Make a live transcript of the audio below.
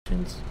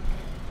questions.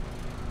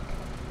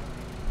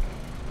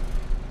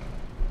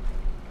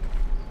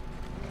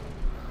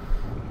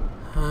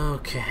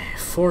 Okay,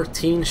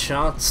 14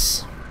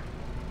 shots.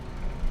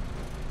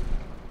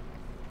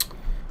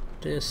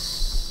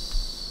 This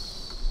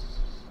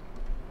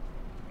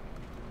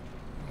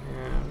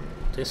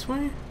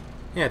way?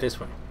 Yeah, this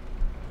way.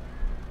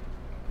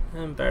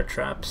 And bear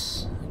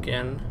traps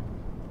again.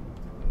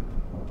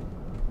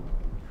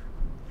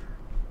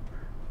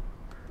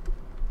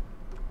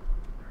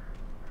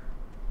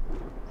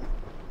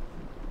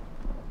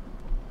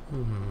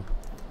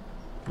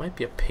 Might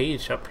be a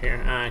page up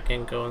here. Ah, I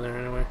can't go in there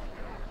anyway.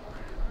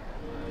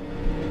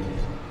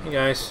 Hey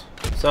guys,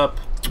 what's up?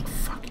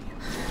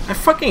 I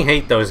fucking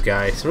hate those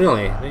guys,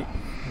 really. They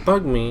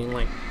bug me,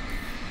 like,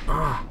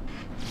 ah.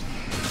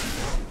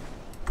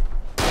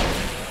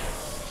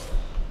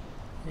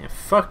 Yeah,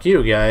 fuck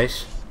you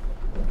guys.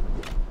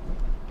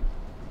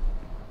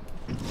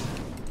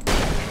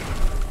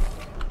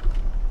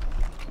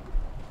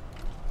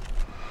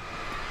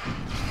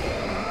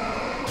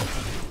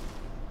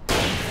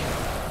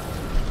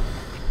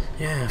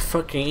 Yeah,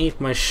 fucking eat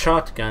my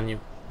shotgun, you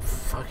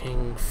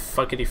fucking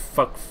fuckity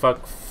fuck.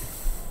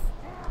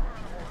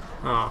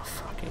 Oh,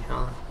 fucking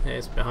hell. Yeah,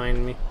 it's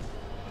behind me.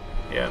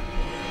 Yep.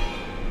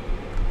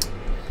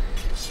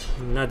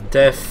 I'm not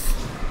deaf.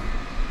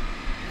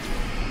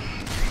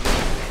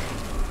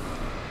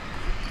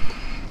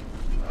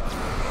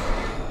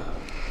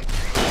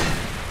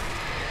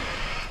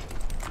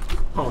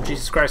 Oh,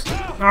 Jesus Christ.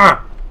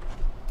 Ah!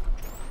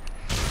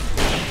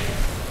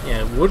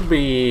 Yeah, it would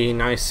be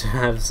nice to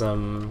have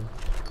some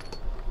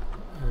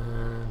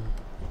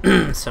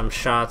some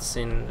shots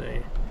in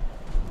the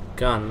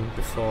gun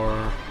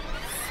before.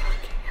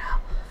 Fucking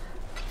hell.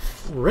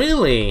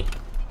 Really?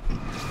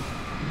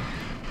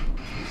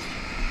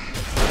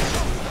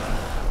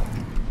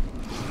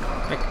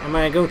 Like, am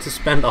I going to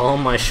spend all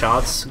my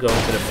shots going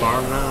to the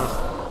farm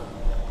now?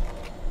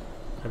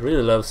 I'd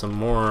really love some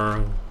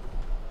more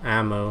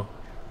ammo.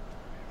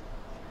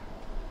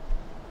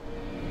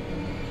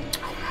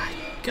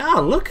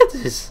 God, look at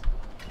this!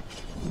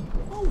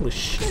 Holy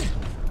shit!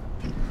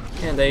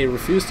 And they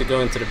refuse to go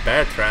into the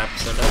bear trap,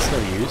 so that's no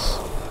use.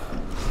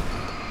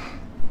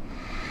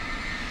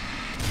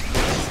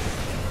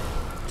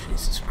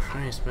 Jesus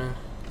Christ, man.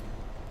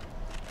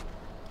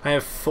 I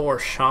have 4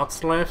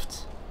 shots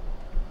left.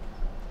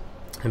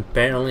 And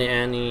barely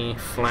any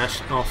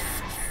flash. Oh,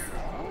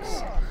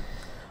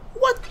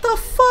 what the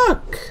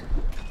fuck?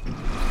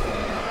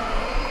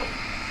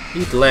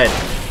 Eat lead.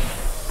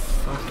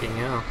 Fucking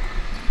hell.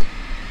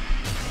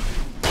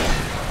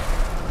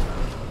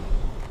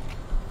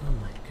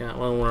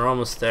 Well, we're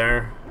almost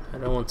there. I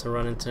don't want to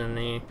run into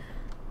any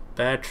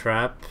bad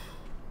trap.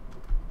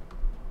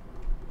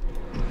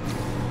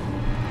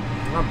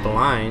 I'm not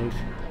blind.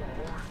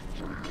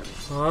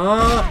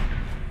 Ah!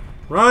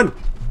 Run!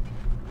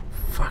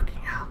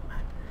 Fucking hell,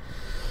 man.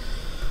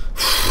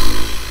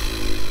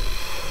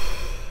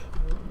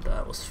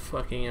 That was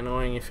fucking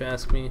annoying if you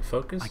ask me.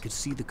 Focus? I could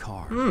see the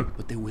car,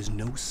 but there was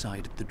no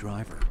sight of the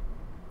driver.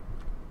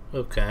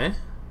 Okay.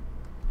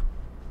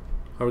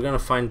 Are we gonna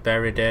find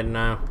Barry dead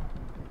now?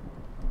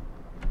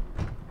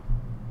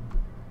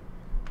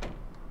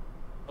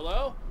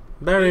 Hello?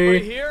 Barry!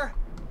 Anybody here?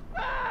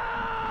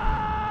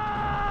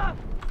 Ah!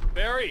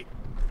 Barry!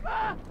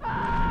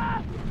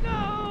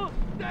 No!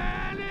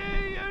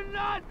 Danny, you're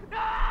not!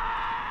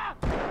 Ah!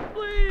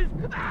 Please!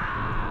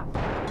 Ah!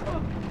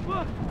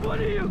 What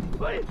are you?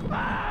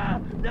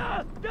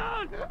 No!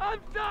 Don't! I'm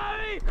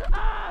sorry!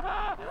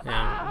 Ah!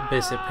 Yeah, I'm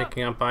busy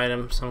picking up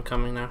items. I'm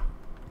coming now.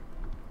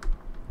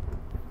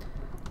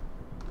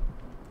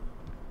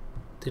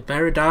 Did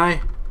Barry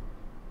die?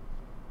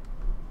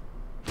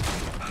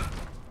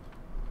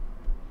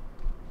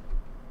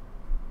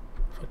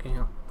 Fucking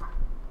hell.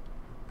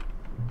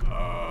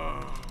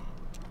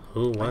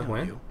 Who? What?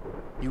 When?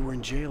 You were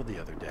in jail the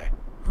other day.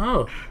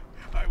 Oh.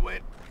 I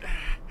went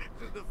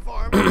to the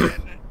farm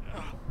again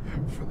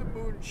for the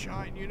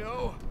moonshine, you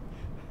know?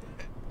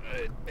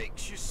 It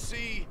makes you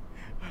see.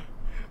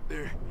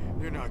 They're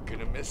not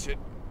gonna miss it.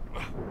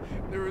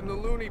 They're in the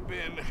loony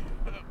bin.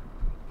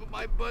 But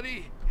my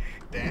buddy,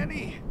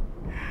 Danny,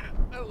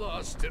 I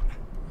lost him.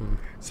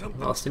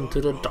 Lost him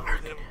to the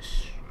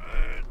darkness.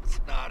 It's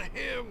not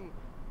him.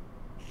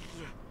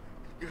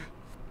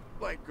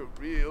 Like a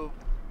real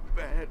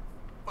bad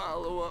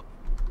follow-up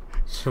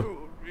to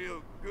a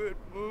real good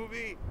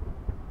movie.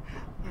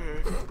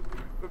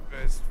 The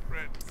best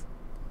friend's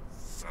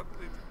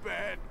suddenly the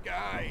bad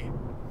guy.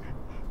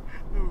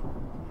 Who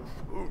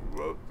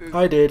wrote this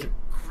I did.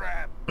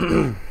 crap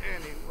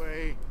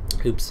anyway?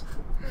 Oops.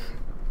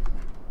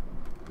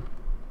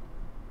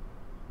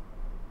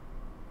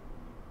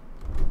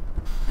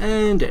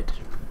 And it.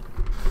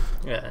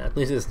 Yeah, at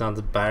least it's not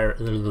the Barry.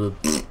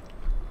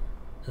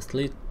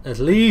 At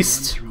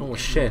least. Oh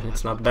shit!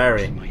 It's not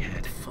Barry.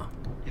 What the fuck?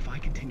 If I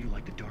continue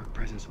like the Dark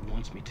Presence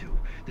wants me to,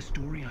 the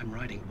story I'm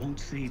writing won't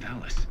save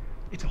Alice.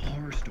 It's a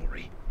horror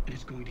story, and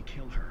it's going to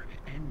kill her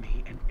and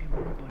me and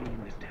everybody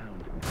in this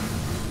town.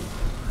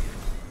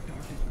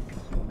 Darkness will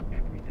consume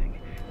everything.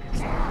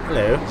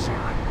 Hello.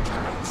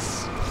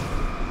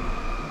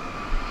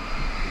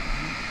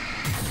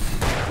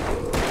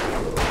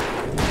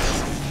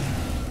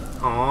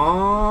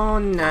 Oh,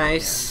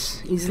 nice.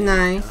 He's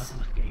nice.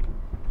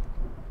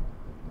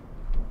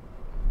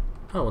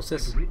 Oh, what's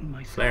this?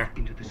 Flare.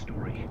 Into the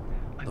story.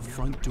 The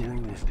front door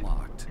was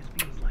locked. This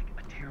feels like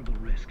a terrible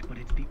risk, but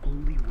it's the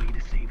only way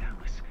to save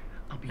Alice.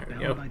 I'll be There we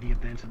bound go. by the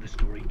events of the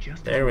story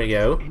just There as we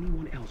much go. as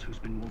anyone else who's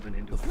been woven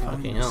into The farm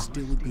Fucking was hell.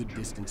 still a good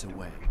distance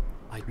away.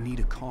 I'd need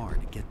a car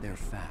to get there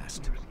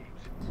fast.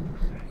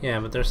 Yeah,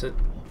 but there's a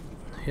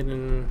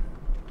hidden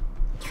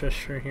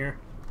treasure here.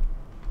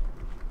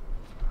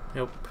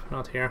 Nope,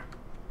 not here.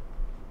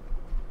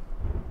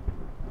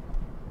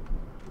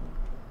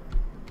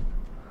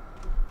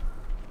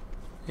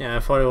 Yeah, I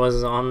thought it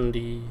was on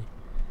the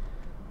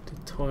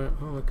toilet.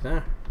 Oh, look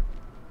there.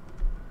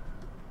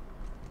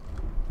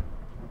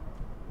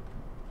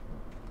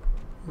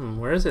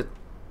 Where is it?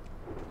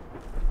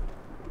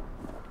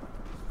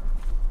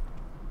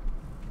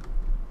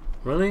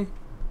 Really?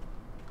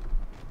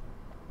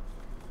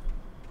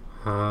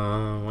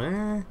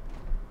 Where?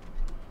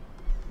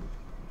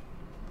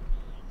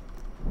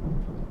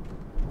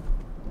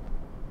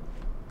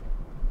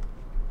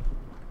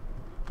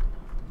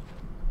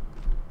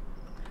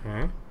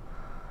 Okay.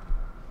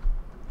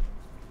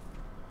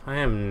 I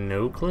have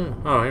no clue.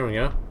 Oh, here we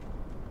go.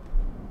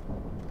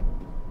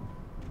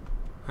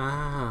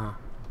 Ah,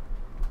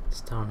 it's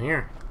down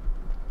here.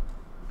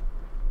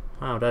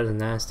 Wow, that is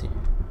nasty.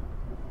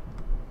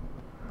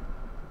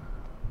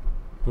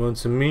 Want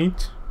some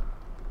meat?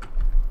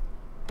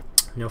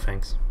 No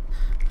thanks.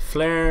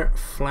 Flare,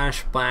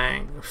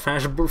 flashbang,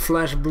 flashbang.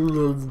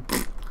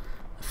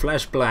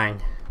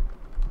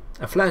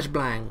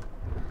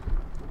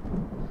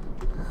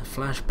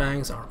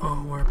 Flashbangs are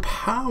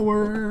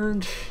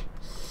overpowered.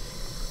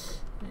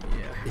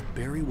 Yeah. If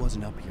Barry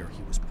wasn't up here,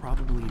 he was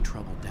probably in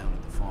trouble down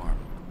at the farm.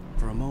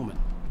 For a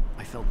moment,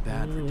 I felt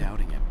bad for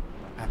doubting him.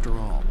 After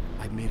all,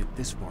 I made it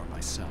this far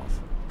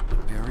myself.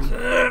 But Barry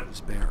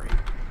was Barry.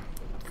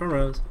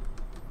 Rose.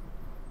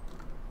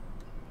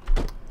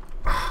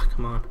 Ah,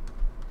 come on.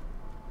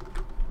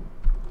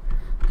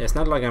 Yeah, it's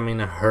not like I'm in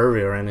a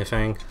hurry or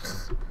anything.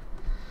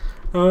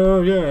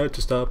 Oh yeah, I had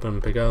to stop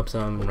and pick up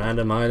some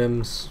random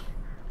items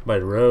by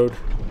the road.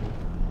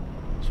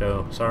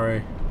 So,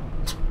 sorry.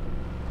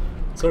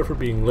 Sorry for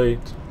being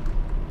late.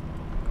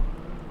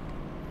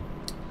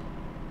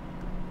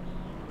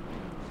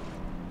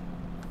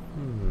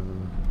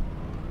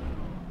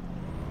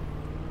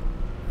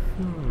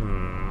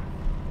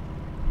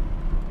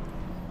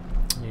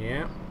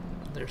 Yeah,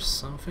 there's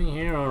something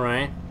here,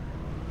 alright.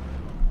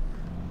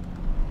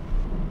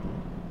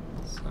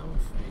 Something.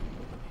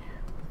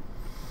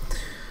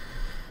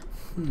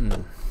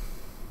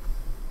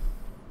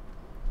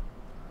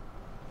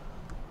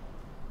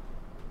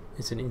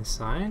 Is it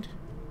inside?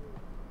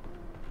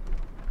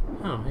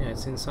 Oh, yeah,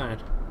 it's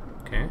inside.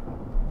 Okay.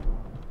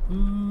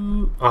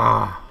 Ooh.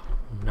 Ah,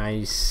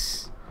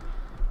 nice.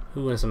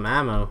 Ooh, and some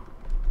ammo.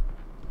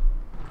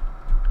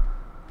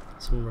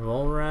 Some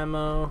revolver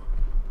ammo.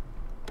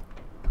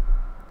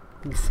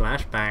 Ooh,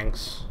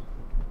 flashbangs.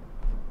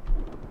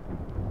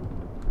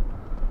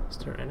 Is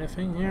there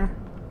anything here?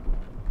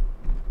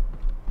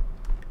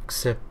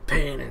 Except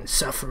pain and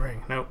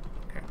suffering. Nope.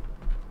 Okay.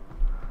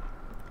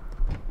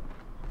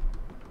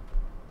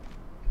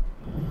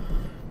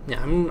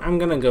 Yeah, I'm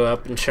gonna go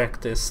up and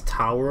check this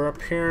tower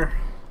up here.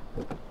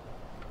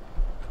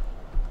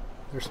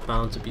 There's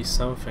bound to be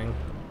something.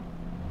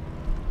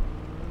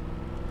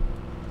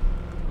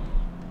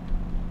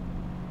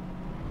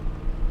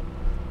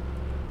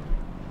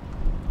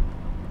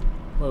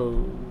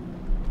 Whoa.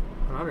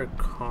 Another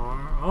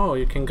car. Oh,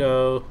 you can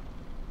go.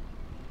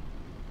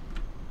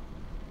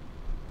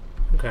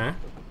 Okay.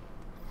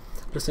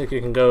 Looks like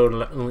you can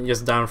go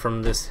just down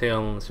from this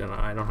hill, so, you know,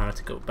 I don't have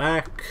to go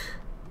back.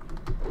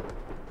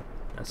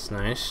 That's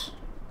nice.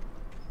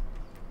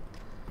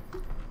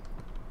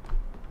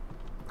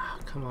 Oh,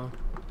 come on.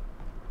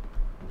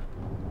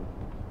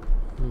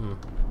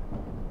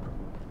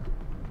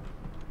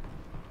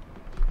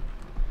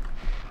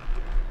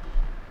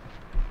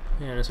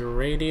 Yeah, there's a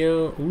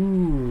radio.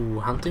 Ooh,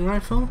 hunting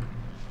rifle?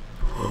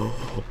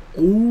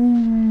 Ooh.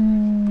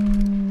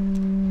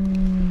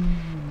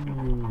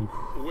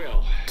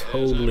 Well,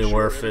 Totally as I'm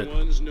worth sure it.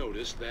 Everyone's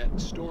noticed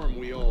that storm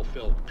we all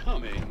felt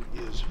coming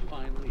is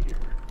finally here.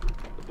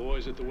 The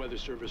boys at the Weather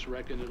Service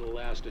reckon it'll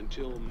last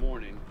until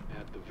morning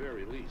at the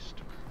very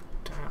least.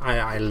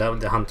 I love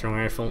the hunting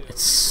rifle.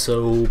 It's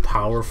so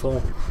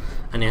powerful,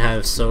 and you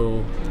have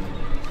so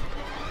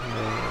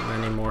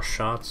many more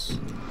shots.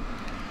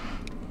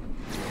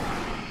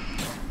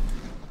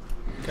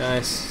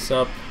 Guys,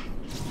 sup?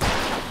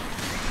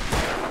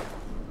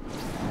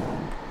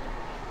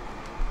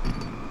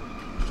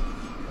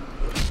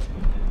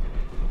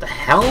 The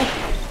hell?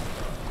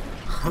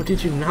 How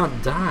did you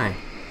not die?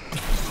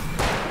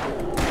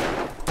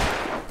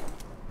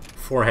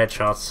 4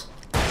 headshots.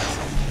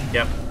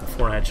 Yep,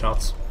 4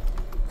 headshots.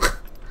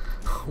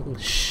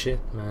 Holy shit,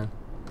 man.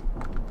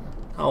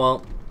 Oh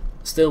well,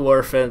 still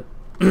worth it.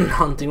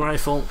 Hunting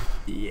rifle.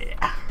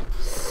 Yeah.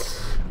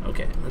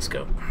 Okay, let's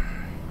go.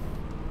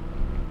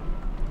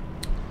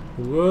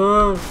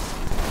 Whoa!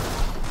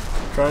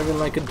 Driving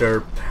like a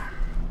derp.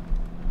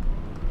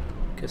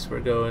 Guess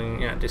we're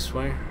going, yeah, this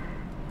way.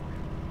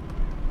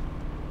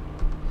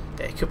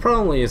 Yeah, you could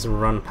probably just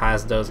run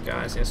past those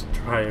guys, just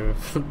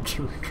drive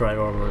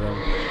over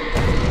them.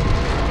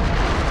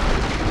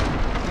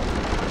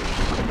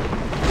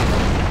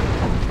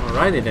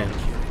 Alrighty then.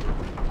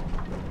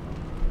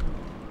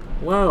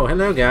 Whoa,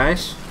 hello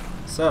guys.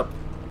 What's up?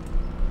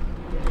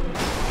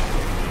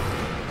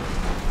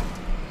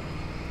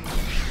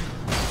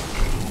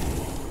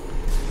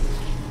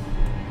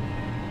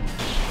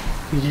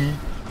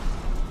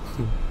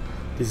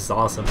 This is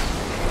awesome.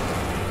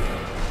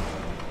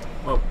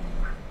 Whoa.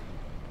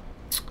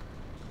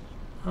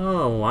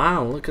 Oh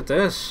wow, look at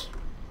this.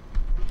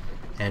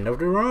 End of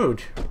the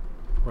road.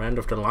 Or end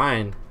of the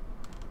line.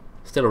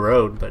 Still a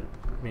road, but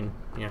I mean,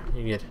 yeah,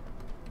 you get it.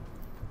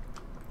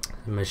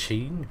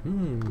 Machine?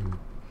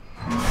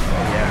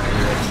 Yeah,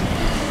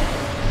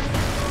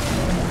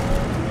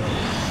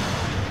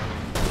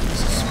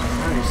 Jesus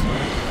Christ,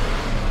 man.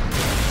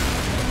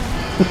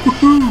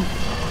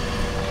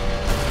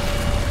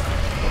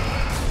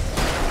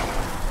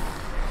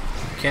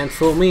 Can't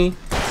fool me.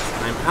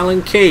 I'm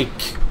Alan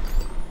Cake.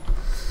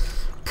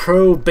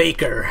 Pro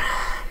Baker.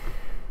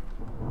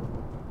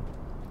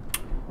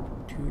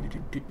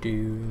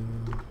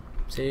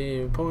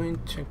 Save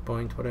point,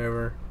 checkpoint,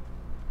 whatever.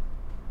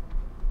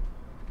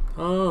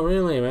 Oh,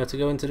 really? We have to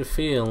go into the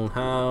field.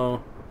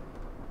 How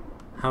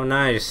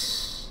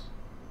nice.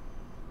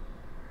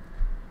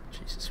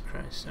 Jesus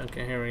Christ.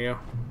 Okay, here we go.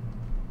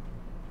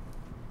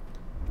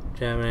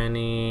 Do you have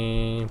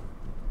any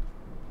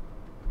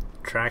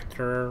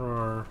tractor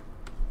or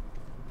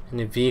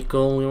any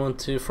vehicle you want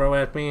to throw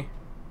at me?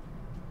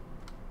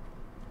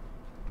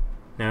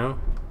 No?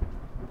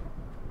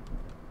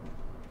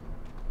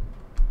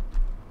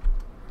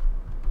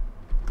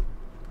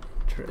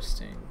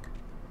 Interesting.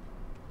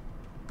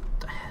 What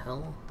the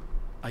hell?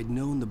 I'd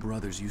known the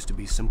brothers used to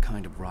be some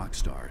kind of rock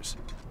stars,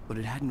 but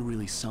it hadn't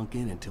really sunk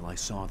in until I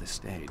saw the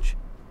stage.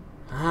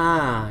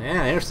 Ah,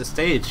 yeah, here's the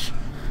stage.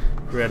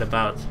 Read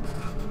about.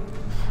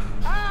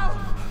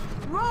 Ow!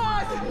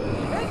 Run!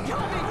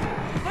 Incoming!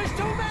 There's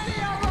too many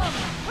of them!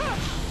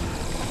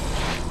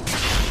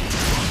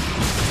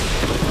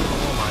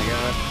 Oh my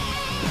god.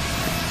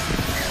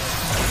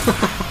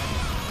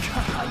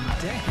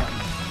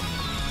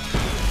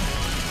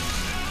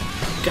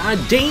 God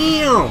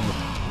damn!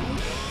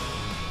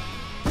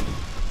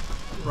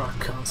 Rock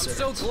concert.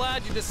 So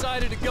glad you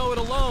decided to go it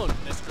alone,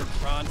 Mr.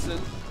 Bronson.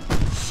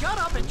 Shut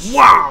up and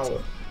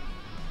Wow!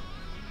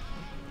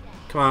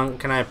 Come on,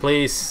 can I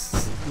please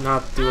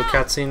not do a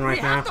cutscene right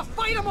we now? have to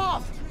fight them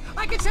off!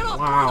 I can set off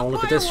Wow,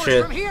 look at this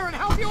shit. from here and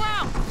help you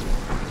out!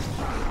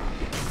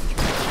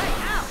 Hey,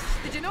 Al,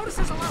 did you notice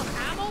there's a lot of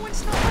ammo and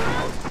stuff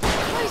around? The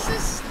place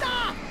is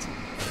stocked!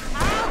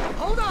 Al,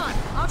 hold on!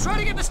 I'll try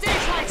to get the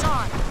stage lights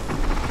on!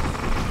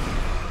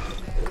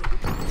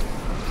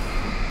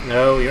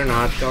 No, you're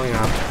not going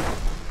up.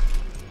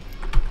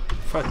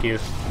 Fuck you.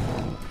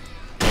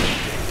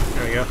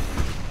 There we go.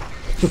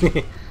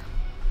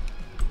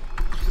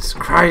 Jesus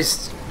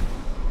Christ!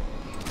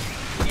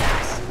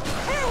 Yes!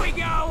 Here we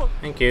go!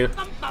 Thank you.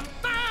 Bum, bum,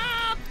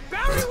 bum.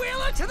 Barry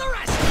Wheeler to the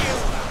rescue!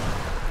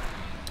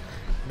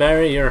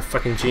 Barry, you're a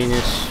fucking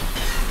genius.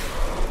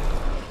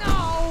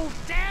 No!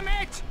 Damn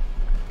it!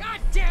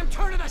 Goddamn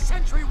turn of the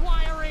century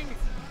wiring!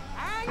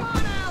 Hang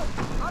on, Al!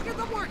 I'll get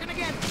them working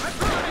again, I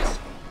promise!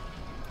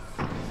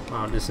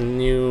 Wow, this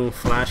new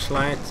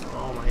flashlight.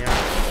 Oh my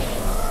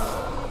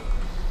god.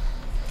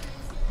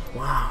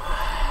 Wow.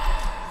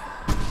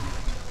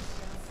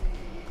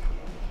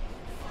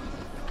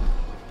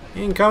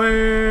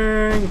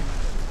 Incoming!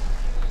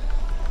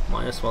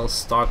 Might as well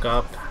stock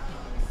up.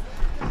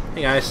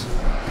 Hey guys.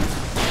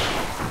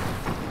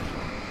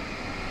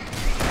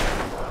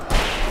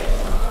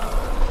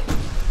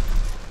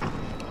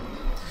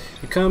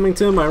 You coming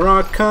to my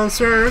rock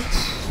concert?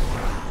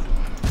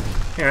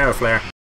 Here, I have a flare.